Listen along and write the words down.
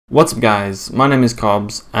What's up guys, my name is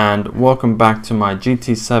Kobz and welcome back to my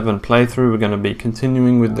GT7 playthrough. We're going to be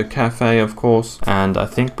continuing with the cafe of course, and I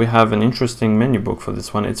think we have an interesting menu book for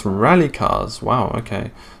this one. It's rally cars. Wow,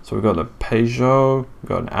 okay. So we've got a Peugeot, we've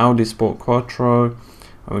got an Audi Sport Quattro,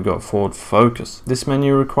 and we've got Ford Focus. This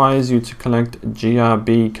menu requires you to collect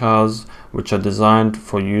GRB cars which are designed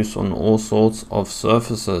for use on all sorts of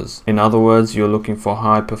surfaces. In other words, you're looking for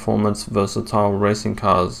high performance versatile racing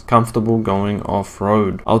cars, comfortable going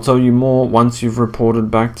off-road. I'll tell you more once you've reported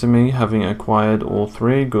back to me having acquired all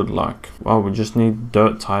three. Good luck. Well, we just need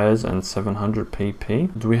dirt tires and 700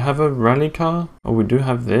 pp. Do we have a rally car? Oh, we do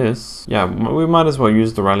have this. Yeah, we might as well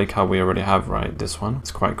use the rally car we already have, right? This one.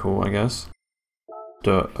 It's quite cool, I guess.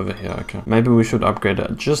 Dirt over here. Okay, maybe we should upgrade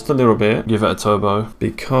it just a little bit, give it a turbo,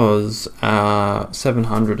 because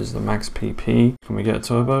 700 is the max pp. Can we get a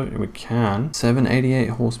turbo? We can. 788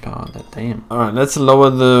 horsepower. That damn. All right, let's lower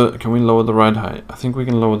the, can we lower the ride height? I think we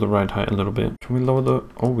can lower the ride height a little bit. Can we lower the,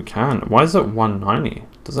 oh we can. Why is it 190?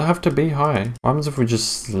 Does it have to be high? What happens if we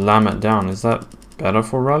just slam it down? Is that better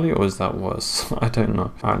for rally or is that worse? I don't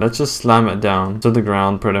know. All right, let's just slam it down to the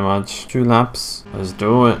ground pretty much. 2 laps. Let's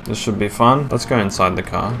do it. This should be fun. Let's go inside the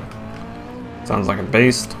car. Sounds like a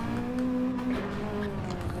beast.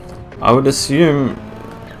 I would assume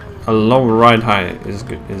a lower ride height is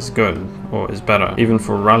good or is better even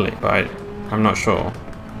for rally, but I'm not sure.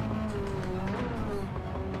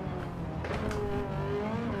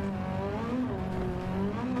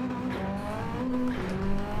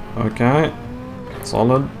 Okay.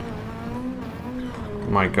 Solid.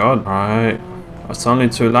 My god. Alright. It's only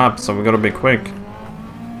 2 laps, so we gotta be quick.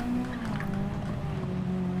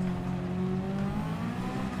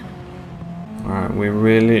 Alright, we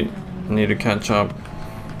really need to catch up.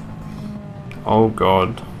 Oh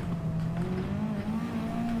god.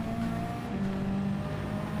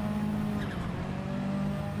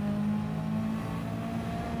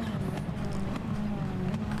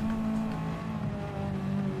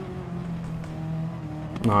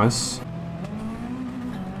 Nice.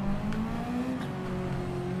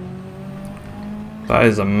 That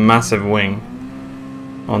is a massive wing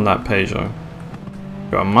on that Peugeot.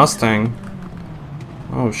 Got a Mustang.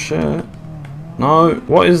 Oh shit. No,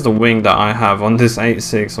 what is the wing that I have on this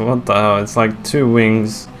 8.6? What the hell? It's like 2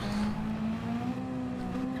 wings.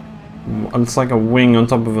 It's like a wing on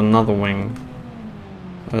top of another wing.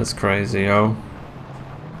 That's crazy, yo.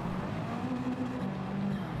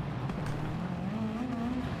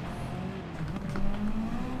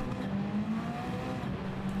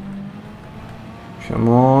 Come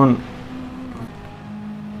on.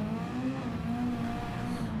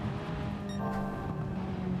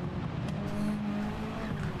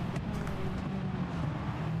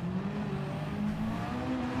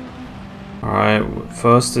 Alright,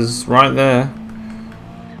 first is right there.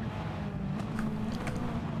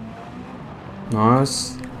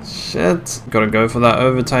 Nice. Shit. Gotta go for that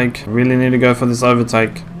overtake. Really need to go for this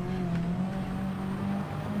overtake.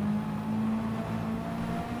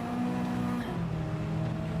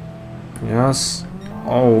 Yes.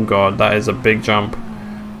 Oh god, that is a big jump.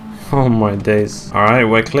 Oh my days. Alright,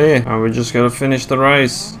 we're clear. And we just gotta finish the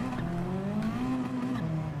race.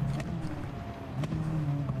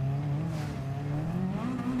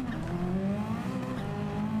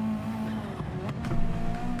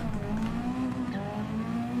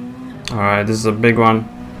 Alright, this is a big one.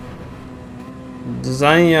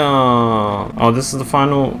 Oh, this is the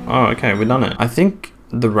final. Oh, okay, we done it. I think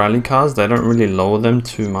the rally cars, they don't really lower them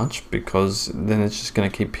too much because then it's just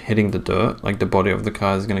going to keep hitting the dirt. Like the body of the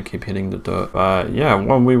car is going to keep hitting the dirt. But yeah,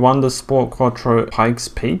 well, we won the Sport Quattro Pikes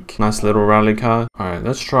Peak. Nice little rally car. Alright,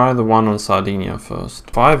 let's try the one on Sardinia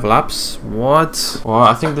first. 5 laps? What? Well,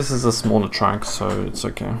 I think this is a smaller track, so it's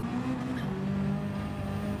okay.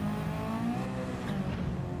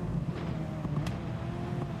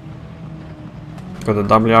 Got the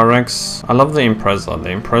WRX. I love the Impreza. The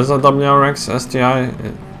Impreza WRX STI.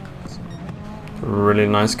 It's a really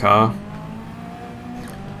nice car.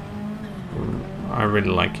 I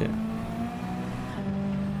really like it.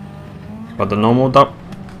 But the normal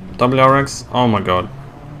WRX, oh my god.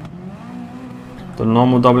 The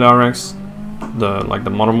normal WRX, the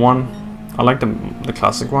modern one. I like the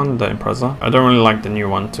classic one, the Impreza. I don't really like the new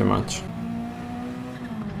one too much.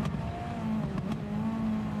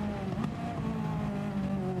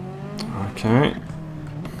 Okay.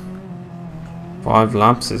 5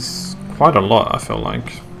 laps is quite a lot, I feel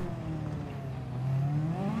like.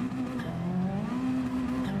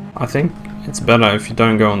 I think it's better if you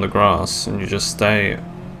don't go on the grass and you just stay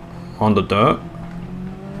on the dirt.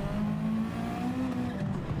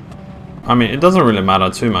 I mean, it doesn't really matter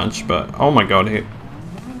too much, but oh my god,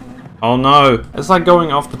 Oh no! It's like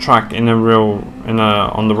going off the track on the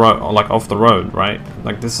road, like off the road, right?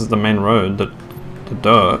 Like this is the main road, the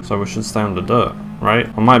dirt, so we should stay on the dirt, right?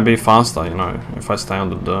 I might be faster, you know, if I stay on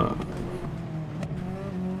the dirt.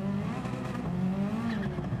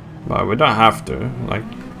 But we don't have to, like,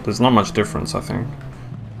 there's not much difference, I think.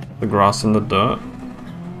 The grass and the dirt.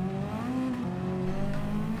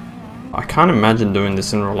 I can't imagine doing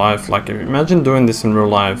this in real life. Like, imagine doing this in real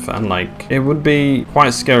life and like, it would be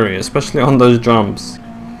quite scary, especially on those jumps.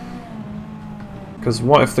 Because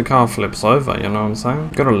what if the car flips over, you know what I'm saying?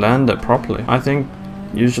 You gotta land it properly. I think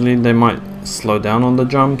usually they might slow down on the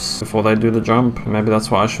jumps before they do the jump. Maybe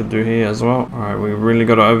that's what I should do here as well. Alright, we really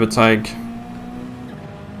gotta overtake.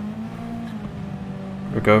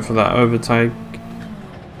 We go for that overtake.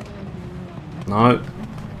 No.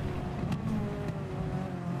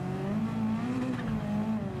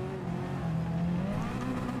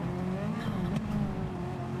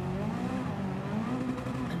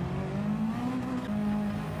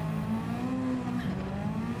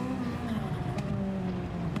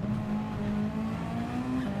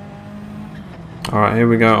 Alright, here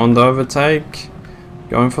we go on the overtake.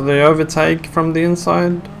 Going for the overtake from the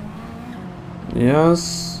inside.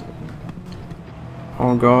 Yes.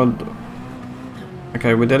 Oh god.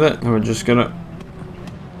 Okay, we did it. And we're just gonna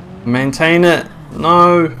maintain it.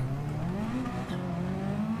 No.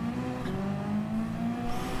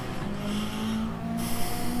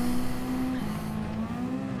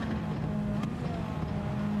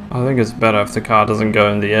 I think it's better if the car doesn't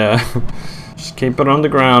go in the air. Just keep it on the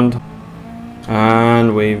ground.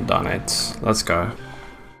 And we've done it. Let's go.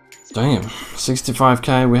 Damn,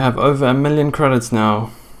 65k. We have over 1 million credits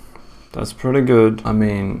now. That's pretty good. I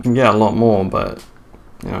mean, you can get a lot more, but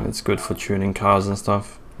you know, it's good for tuning cars and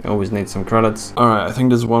stuff. You always need some credits. Alright, I think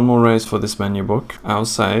there's one more race for this menu book. Our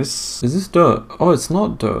says, is this dirt? Oh, it's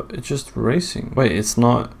not dirt. It's just racing. Wait, it's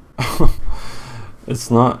not. It's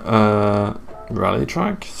not rally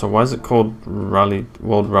track. So why is it called Rally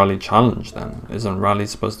World Rally Challenge then? Isn't rally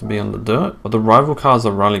supposed to be on the dirt? But the rival cars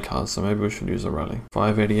are rally cars, so maybe we should use a rally.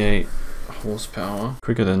 588 horsepower,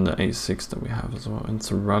 quicker than the 86 that we have as well. And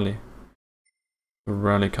it's a rally. A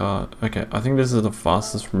rally car. Okay, I think this is the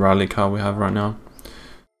fastest rally car we have right now.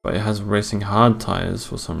 But it has racing hard tires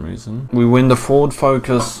for some reason. We win the Ford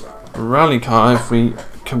Focus rally car if we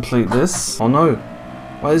complete this. Oh no!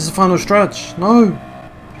 Why is the final stretch? No!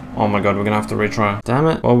 Oh my god, we're gonna have to retry. Damn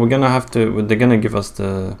it. Well, we're gonna have to, they're gonna give us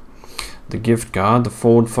the gift card, the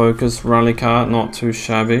Ford Focus rally car, not too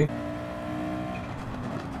shabby.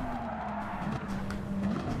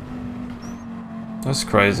 That's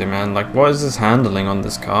crazy, man. Like, what is this handling on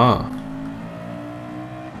this car?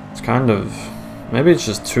 It's kind of, maybe it's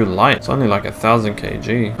just too light. It's only like 1000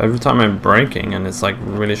 kg. Every time I'm braking and it's like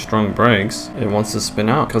really strong brakes, it wants to spin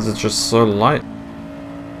out because it's just so light.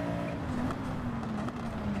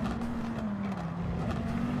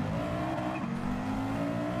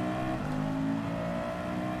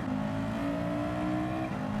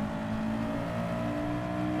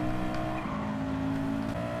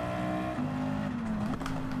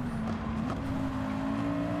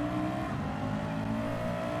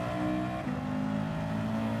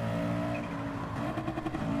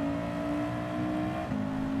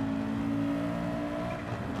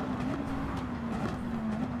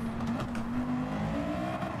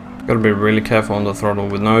 Gotta be really careful on the throttle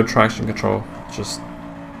with no traction control. Just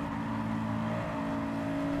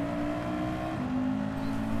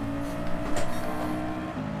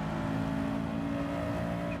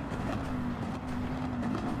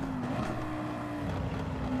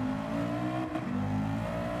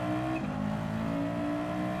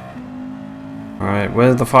alright,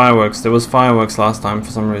 where's the fireworks? There was fireworks last time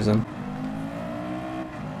for some reason.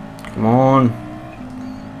 Come on.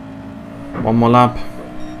 One more lap.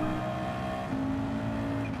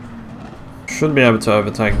 Should be able to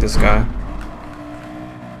overtake this guy.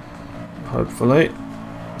 Hopefully.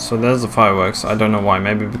 So there's the fireworks. I don't know why.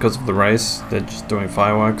 Maybe because of the race. They're just doing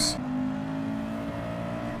fireworks.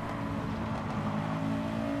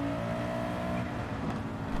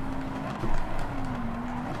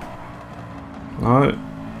 No.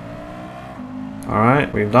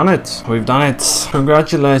 Alright, we've done it. We've done it.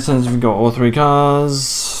 Congratulations, we've got all 3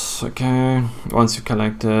 cars. Okay, once you've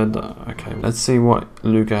collected. Okay, let's see what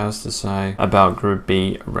Luca has to say about Group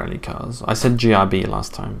B rally cars. I said GRB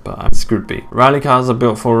last time, but it's Group B. Rally cars are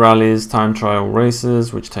built for rallies, time trial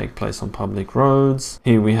races, which take place on public roads.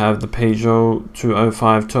 Here we have the Peugeot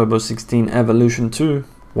 205 Turbo 16 Evolution 2.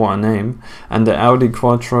 what a name, and the Audi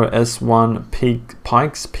Quattro S1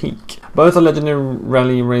 Pikes Peak. Both are legendary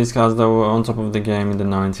rally race cars that were on top of the game in the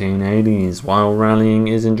 1980s. While rallying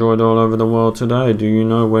is enjoyed all over the world today, do you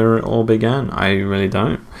know where it all began? I really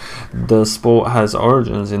don't. The sport has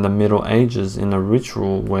origins in the Middle Ages in a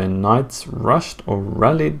ritual where knights rushed or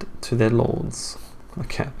rallied to their lords.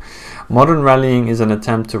 Okay. Modern rallying is an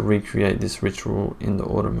attempt to recreate this ritual in the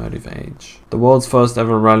automotive age. The world's first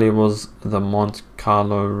ever rally was the Monte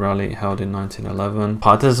Carlo Rally, held in 1911.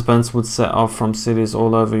 Participants would set off from cities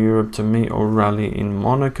all over Europe to meet or rally in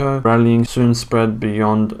Monaco. Rallying soon spread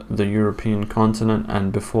beyond the European continent,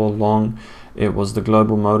 and before long it was the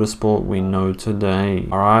global motorsport we know today.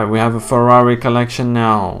 Alright, we have a Ferrari collection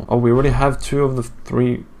now. Oh, we already have 2 of the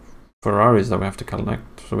 3 Ferraris that we have to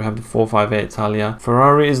collect. So we have the 458 Italia.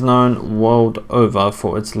 Ferrari is known world over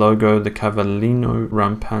for its logo, the Cavallino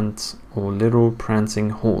Rampante, or little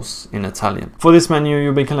prancing horse in Italian. For this menu,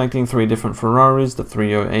 you'll be collecting 3 different Ferraris: the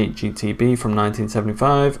 308 GTB from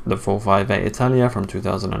 1975, the 458 Italia from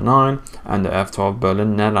 2009, and the F12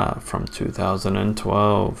 Berlinetta from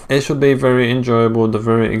 2012. It should be very enjoyable. The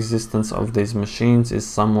very existence of these machines is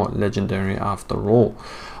somewhat legendary after all.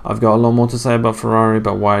 I've got a lot more to say about Ferrari,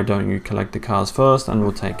 but why don't you collect the cars first and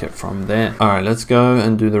we'll take it from there. Alright, let's go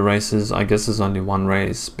and do the races. I guess there's only 1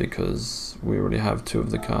 race because we already have 2 of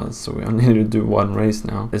the cars, so we only need to do 1 race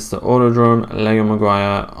now. It's the Autodrome Lego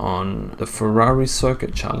Maguire on the Ferrari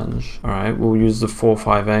Circuit Challenge. Alright, we'll use the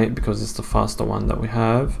 458 because it's the faster one that we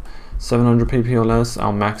have. 700 pp or less.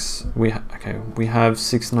 Our max, we have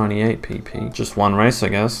 698 pp. Just 1 race, I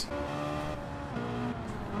guess.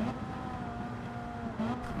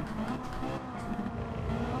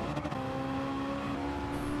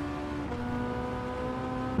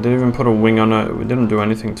 Didn't even put a wing on it. We didn't do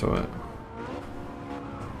anything to it,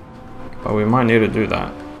 but we might need to do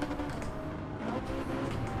that.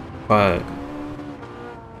 But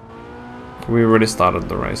we already started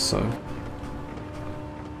the race, so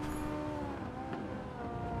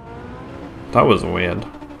that was weird,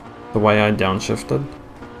 the way I downshifted.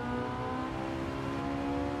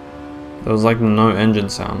 There was like no engine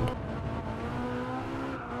sound.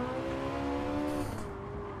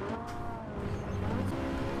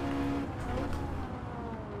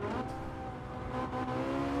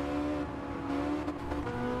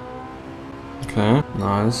 Okay,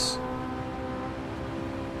 nice.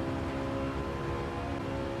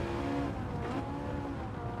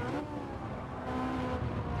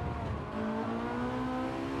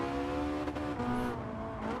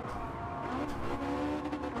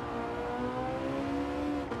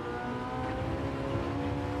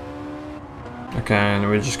 Okay, and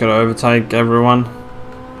we just gotta overtake everyone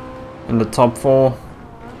in the top 4,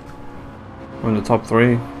 or in the top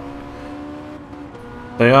 3.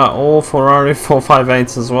 They are all Ferrari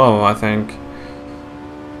 458s as well, I think.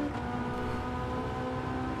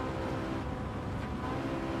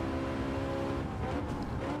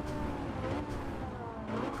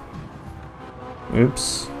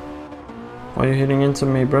 Oops. Why are you hitting into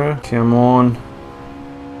me, bro? Come on.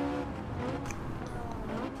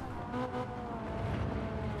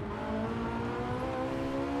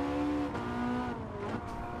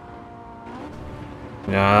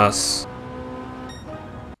 Yes.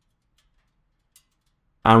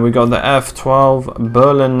 And we got the F12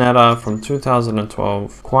 Berlinetta from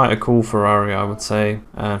 2012. Quite a cool Ferrari, I would say.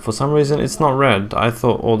 And for some reason, it's not red. I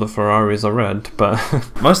thought all the Ferraris are red, but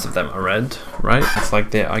most of them are red, right? It's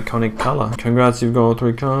like their iconic color. Congrats, you've got all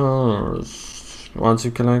 3 cars. Once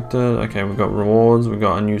you collect it, okay, we got rewards. We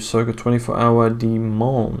got a new Circuit 24-hour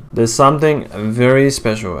Mans. There's something very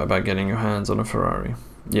special about getting your hands on a Ferrari.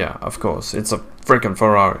 Yeah, of course, it's a freaking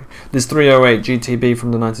Ferrari. This 308 GTB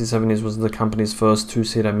from the 1970s was the company's first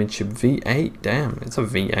 2-seater midship V8. Damn, it's a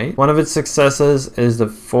V8. One of its successors is the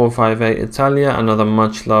 458 Italia, another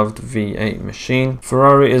much-loved V8 machine.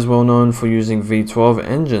 Ferrari is well known for using V12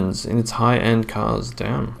 engines in its high-end cars.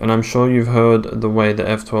 Damn. And I'm sure you've heard the way the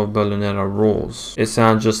F12 Berlinetta roars. It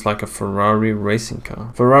sounds just like a Ferrari racing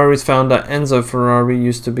car. Ferrari's founder Enzo Ferrari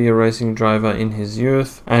used to be a racing driver in his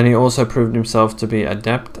youth, and he also proved himself to be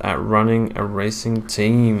adept at running a racing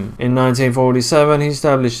team. In 1947, he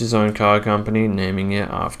established his own car company, naming it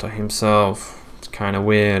after himself. It's kind of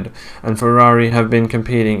weird. And Ferrari have been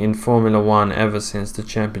competing in Formula 1 ever since the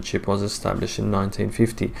championship was established in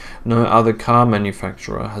 1950. No other car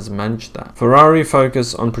manufacturer has managed that. Ferrari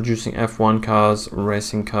focus on producing F1 cars,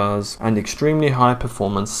 racing cars, and extremely high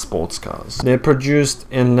performance sports cars. They're produced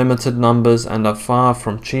in limited numbers and are far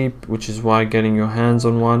from cheap, which is why getting your hands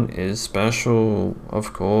on one is special,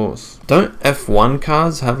 of course. Don't F1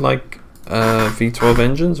 cars have like V12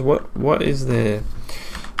 engines? What is there?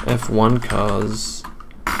 F1 cars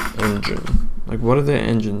engine. Like, what are their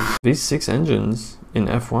engines? V6 engines in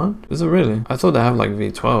F1? Is it really? I thought they have like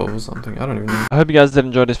V12 or something. I don't even know. I hope you guys did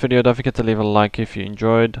enjoy this video. Don't forget to leave a like if you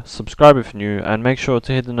enjoyed, subscribe if you're new, and make sure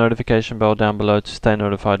to hit the notification bell down below to stay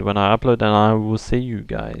notified when I upload, and I will see you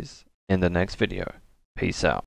guys in the next video. Peace out.